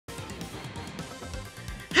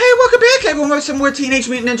back, everyone, with some more Teenage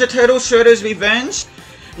Mutant Ninja Turtles Shredder's Revenge.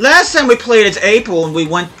 Last time we played as April and we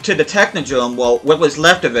went to the Technodrome, well, what was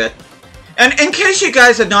left of it. And in case you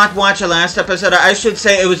guys had not watched the last episode, I should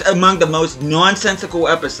say it was among the most nonsensical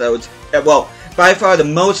episodes. Well, by far the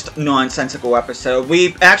most nonsensical episode.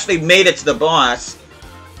 We actually made it to the boss.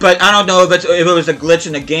 But I don't know if it was a glitch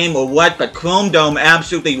in the game or what, but Chrome Dome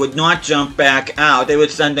absolutely would not jump back out. They were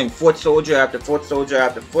sending foot soldier after foot soldier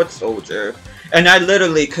after foot soldier. And I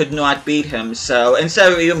literally could not beat him, so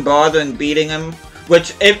instead of even bothering beating him,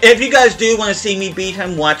 which, if you guys do want to see me beat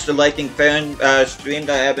him, watch the Lightning Farron stream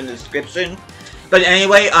that I have in the description. But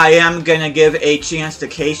anyway, I am going to give a chance to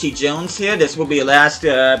Casey Jones here. This will be the last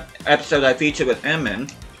episode I feature with him in.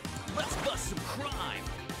 Let's bust some crime.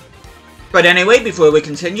 But anyway, before we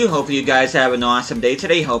continue, hopefully you guys have an awesome day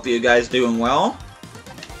today. Hopefully you guys doing well.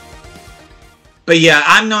 But yeah,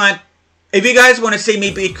 I'm not... If you guys want to see me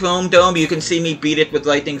beat Chrome Dome, you can see me beat it with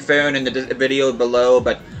Lightning Farron in the video below,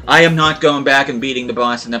 but I am not going back and beating the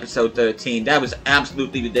boss in episode 13. That was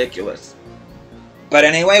absolutely ridiculous. But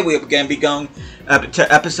anyway, we're going to be going to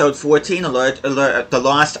episode 14, The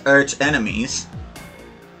Lost Arch Enemies.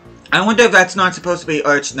 I wonder if that's not supposed to be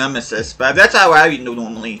Arch Nemesis, but that's how I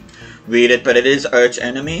normally read it, but it is Arch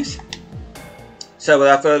Enemies. So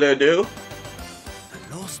without further ado... The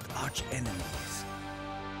Lost Arch Enemies.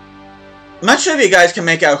 I'm not sure if you guys can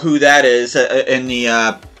make out who that is in the,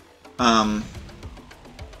 Batter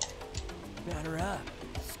up,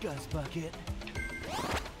 Scuzz Bucket.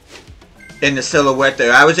 in the silhouette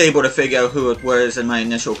there. I was able to figure out who it was in my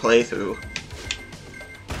initial playthrough.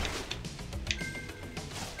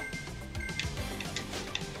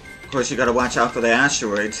 Of course, you gotta watch out for the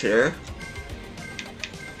asteroids here.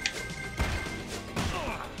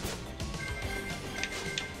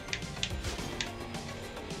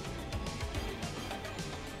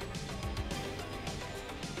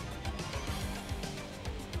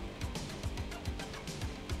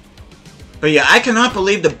 But yeah, I cannot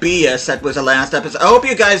believe the BS that was the last episode. I hope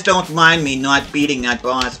you guys don't mind me not beating that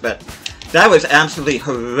boss, but that was absolutely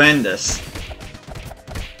horrendous.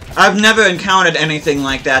 I've never encountered anything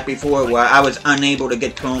like that before where I was unable to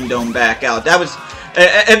get Chrome Dome back out. That was...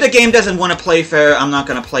 If the game doesn't want to play fair, I'm not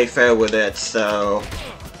going to play fair with it, so...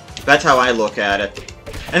 That's how I look at it.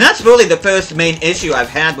 And that's really the first main issue I've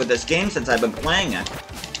had with this game since I've been playing it.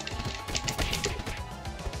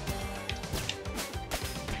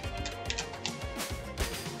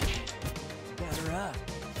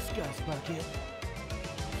 Bucket.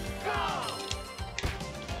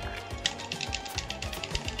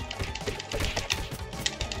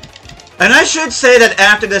 And I should say that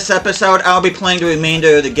after this episode, I'll be playing the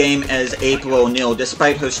remainder of the game as April O'Neil,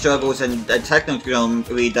 despite her struggles in Technodrome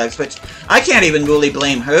Redux, which I can't even really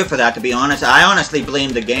blame her for that, to be honest. I honestly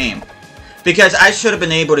blame the game. Because I should have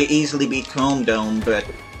been able to easily beat Chrome Dome, but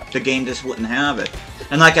the game just wouldn't have it.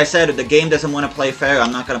 And like I said, if the game doesn't want to play fair,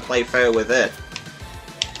 I'm not going to play fair with it.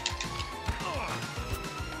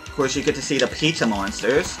 Of course, you get to see the pizza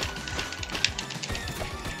monsters.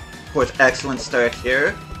 Of course, excellent start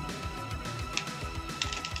here.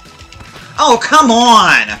 Oh, come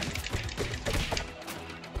on!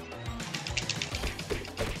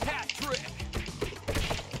 Hat trick.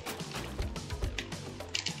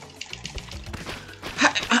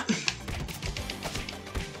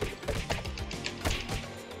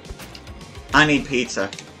 I need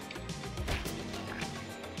pizza.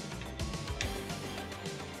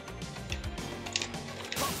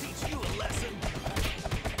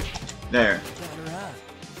 There.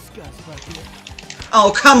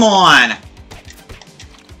 Oh, come on! Batter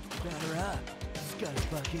up,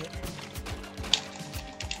 Scuzz Bucket.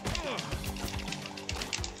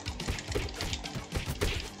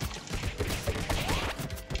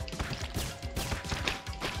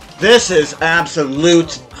 This is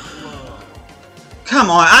absolute... Come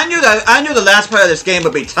on, I knew the last part of this game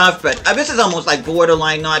would be tough, but this is almost like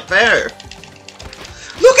borderline not fair.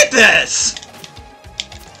 Look at this!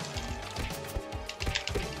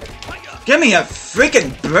 Give me a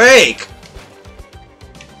freaking break!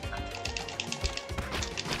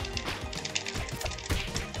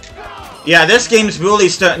 Yeah, this game's really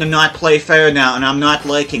starting to not play fair now, and I'm not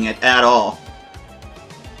liking it at all.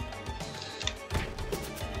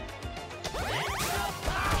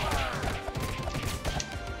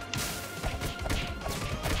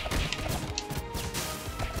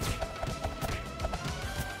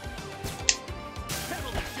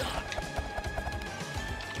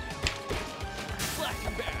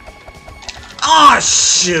 Oh,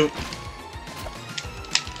 shoot!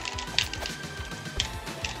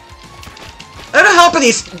 It'll help of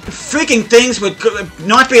these freaking things would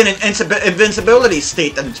not be in an invincibility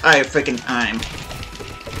state the entire freaking time.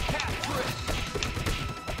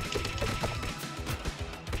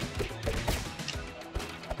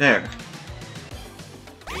 There.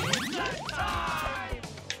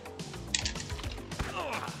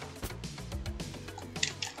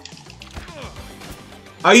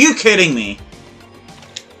 Are you kidding me?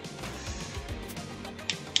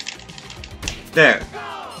 There.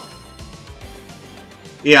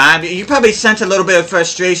 Yeah, I mean, you probably sense a little bit of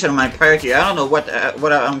frustration on my part here. I don't know what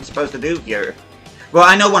I'm supposed to do here. Well,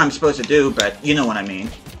 I know what I'm supposed to do, but you know what I mean.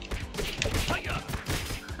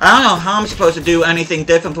 I don't know how I'm supposed to do anything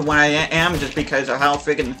different from what I am just because of how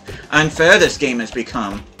freaking unfair this game has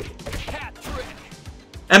become.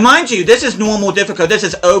 And mind you, this is normal difficulty. This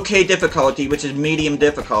is okay difficulty, which is medium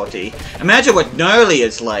difficulty. Imagine what gnarly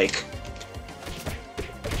is like.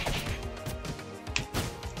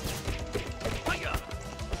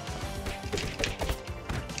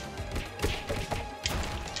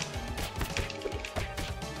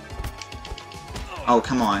 Oh,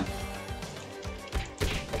 come on.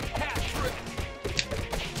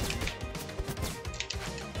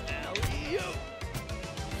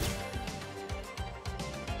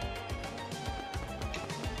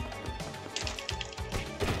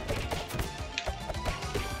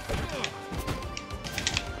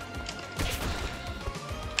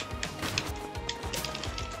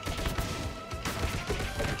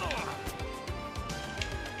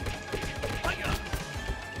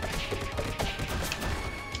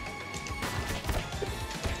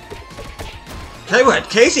 Tell you what,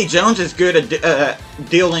 Casey Jones is good at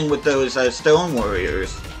dealing with those stone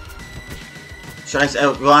warriors. Should I say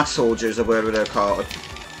rock soldiers or whatever they're called?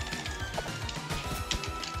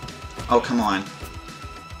 Oh, come on.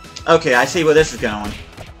 Okay, I see where this is going.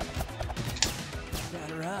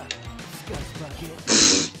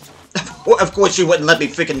 Of course you wouldn't let me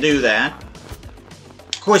freaking do that.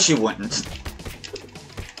 Of course you wouldn't.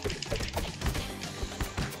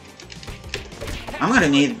 I'm gonna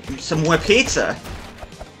need some more pizza.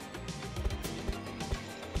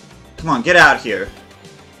 Come on, get out here.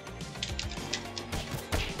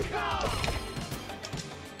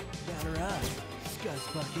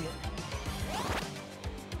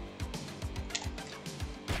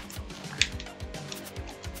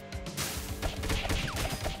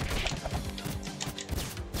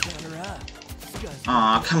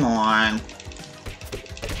 Aw, come on.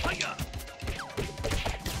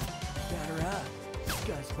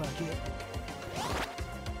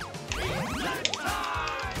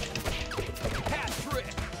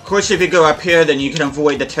 Of course, if you go up here, then you can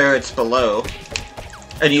avoid the turrets below.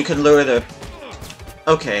 And you can lure the...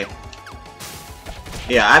 Okay.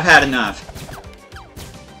 Yeah, I've had enough.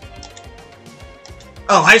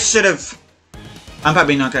 Oh, I should have... I'm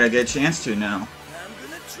probably not gonna get a chance to now. I'm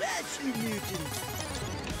gonna trash you, mutants.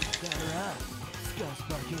 Batter up, Scuss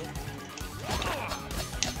Bucket.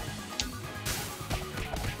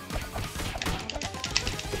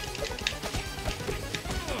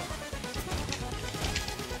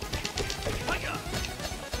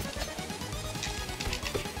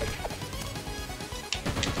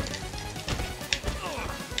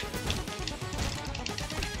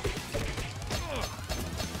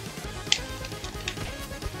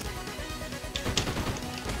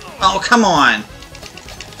 Oh, come on!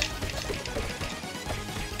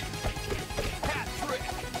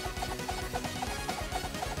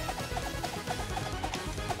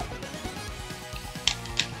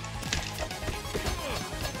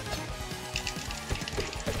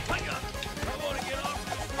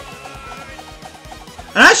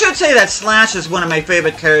 And I should say that Slash is one of my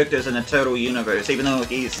favorite characters in the Total Universe, even though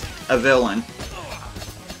he's a villain.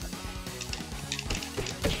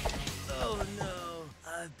 Oh no,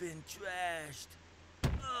 I've been trashed.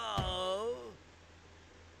 Oh.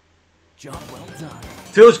 Job well done.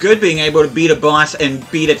 Feels good being able to beat a boss and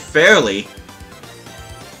beat it fairly.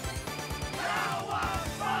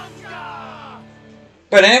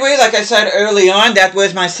 But anyway, like I said early on, that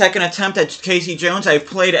was my second attempt at Casey Jones. I've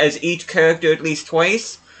played as each character at least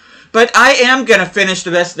twice. But I am going to finish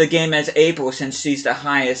the rest of the game as April, since she's the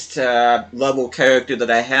highest level character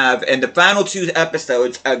that I have. And the final 2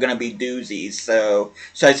 episodes are going to be doozies. So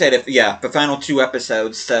I said, the final 2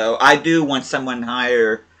 episodes. So I do want someone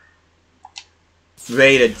higher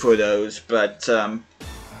rated for those. But, Now,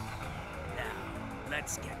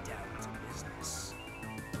 let's get down to business.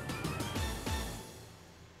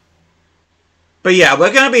 But yeah,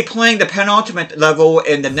 we're going to be playing the penultimate level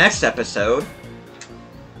in the next episode.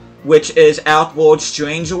 which is Outworld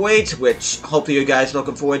Strange Awaits, which hopefully you guys are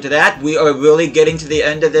looking forward to that. We are really getting to the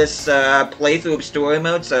end of this playthrough of story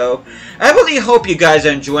mode, so I really hope you guys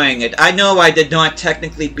are enjoying it. I know I did not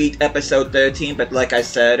technically beat episode 13, but like I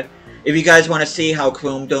said, if you guys want to see how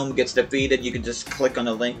Chrome Dome gets defeated, you can just click on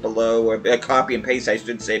the link below, or copy and paste, I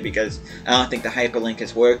should say, because I don't think the hyperlink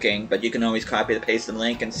is working, but you can always copy and paste the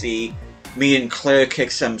link and see me and Claire kick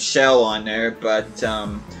some shell on there, but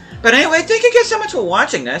anyway, thank you guys so much for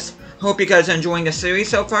watching this. Hope you guys are enjoying the series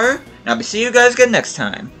so far, and I'll see you guys again next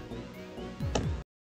time.